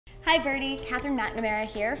Hi Byrdie, Katherine McNamara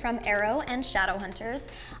here from Arrow and Shadowhunters.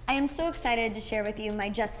 I am so excited to share with you my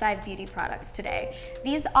Just 5 beauty products today.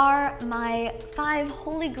 These are my 5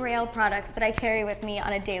 holy grail products that I carry with me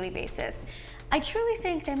on a daily basis. I truly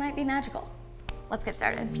think they might be magical. Let's get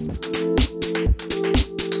started.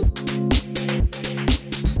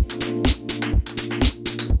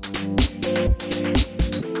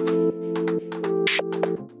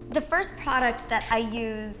 The first product that I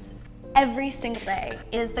use every single day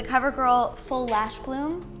is the CoverGirl Full Lash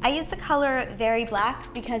Bloom. I use the color Very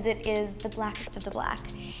Black because it is the blackest of the black.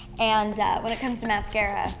 And when it comes to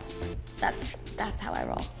mascara, that's how I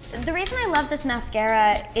roll. The reason I love this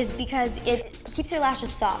mascara is because it keeps your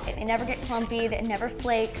lashes soft. They never get clumpy, it never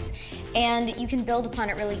flakes, and you can build upon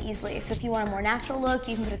it really easily. So if you want a more natural look,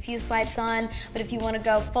 you can put a few swipes on, but if you want to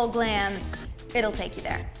go full glam, it'll take you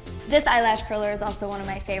there. This eyelash curler is also one of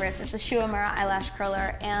my favorites. It's a McNamara's eyelash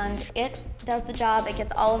curler, and it does the job. It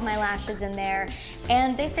gets all of my lashes in there,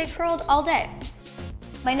 and they stay curled all day.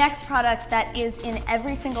 My next product that is in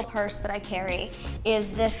every single purse that I carry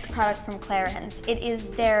is this product from Clarins. It is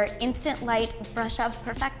their Instant Light Brush Up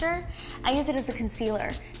Perfector. I use it as a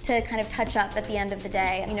concealer to kind of touch up at the end of the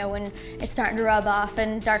day. You know, when it's starting to rub off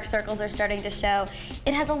and dark circles are starting to show.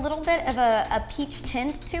 It has a little bit of a peach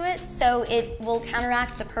tint to it, so it will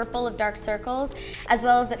counteract the purple of dark circles, as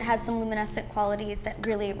well as it has some luminescent qualities that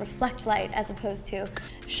really reflect light as opposed to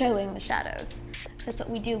showing the shadows. So that's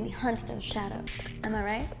what we do, we hunt those shadows. Am I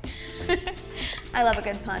right? I love a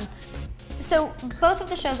good pun. So both of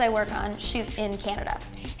the shows I work on shoot in Canada.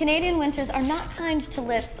 Canadian winters are not kind to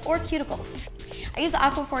lips or cuticles. I use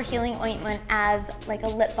Aquaphor Healing Ointment as like a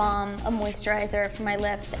lip balm, a moisturizer for my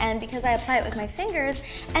lips, and because I apply it with my fingers,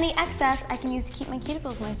 any excess I can use to keep my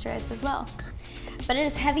cuticles moisturized as well. But it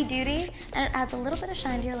is heavy duty and it adds a little bit of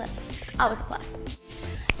shine to your lips. Always a plus.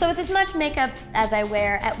 So with as much makeup as I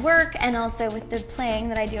wear at work and also with the playing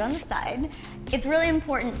that I do on the side, it's really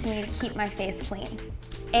important to me to keep my face clean.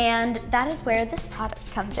 And that is where this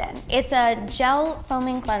product comes in. It's a gel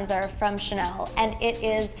foaming cleanser from Chanel, and it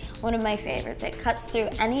is one of my favorites. It cuts through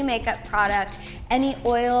any makeup product, any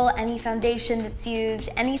oil, any foundation that's used,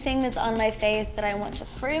 anything that's on my face that I want to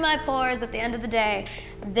free my pores at the end of the day.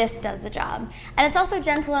 This does the job. And it's also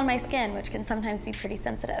gentle on my skin, which can sometimes be pretty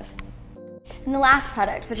sensitive. And the last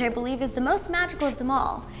product, which I believe is the most magical of them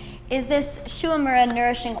all, is this McNamara's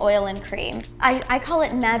Nourishing Oil and Cream. I call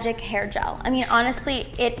it magic hair gel. I mean, honestly,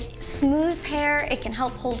 it smooths hair, it can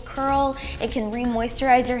help hold curl, it can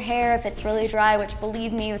re-moisturize your hair if it's really dry, which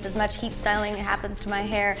believe me, with as much heat styling that happens to my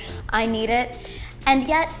hair, I need it. And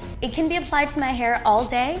yet, it can be applied to my hair all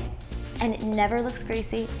day, and it never looks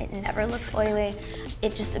greasy, it never looks oily.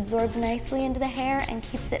 It just absorbs nicely into the hair and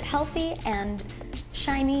keeps it healthy and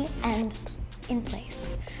shiny and in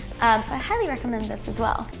place. So I highly recommend this as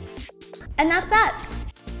well. And that's that.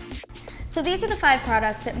 So these are the 5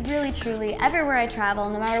 products that really truly, everywhere I travel,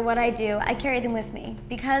 no matter what I do, I carry them with me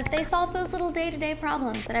because they solve those little day-to-day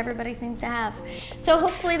problems that everybody seems to have. So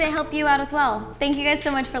hopefully they help you out as well. Thank you guys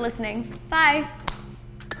so much for listening. Bye.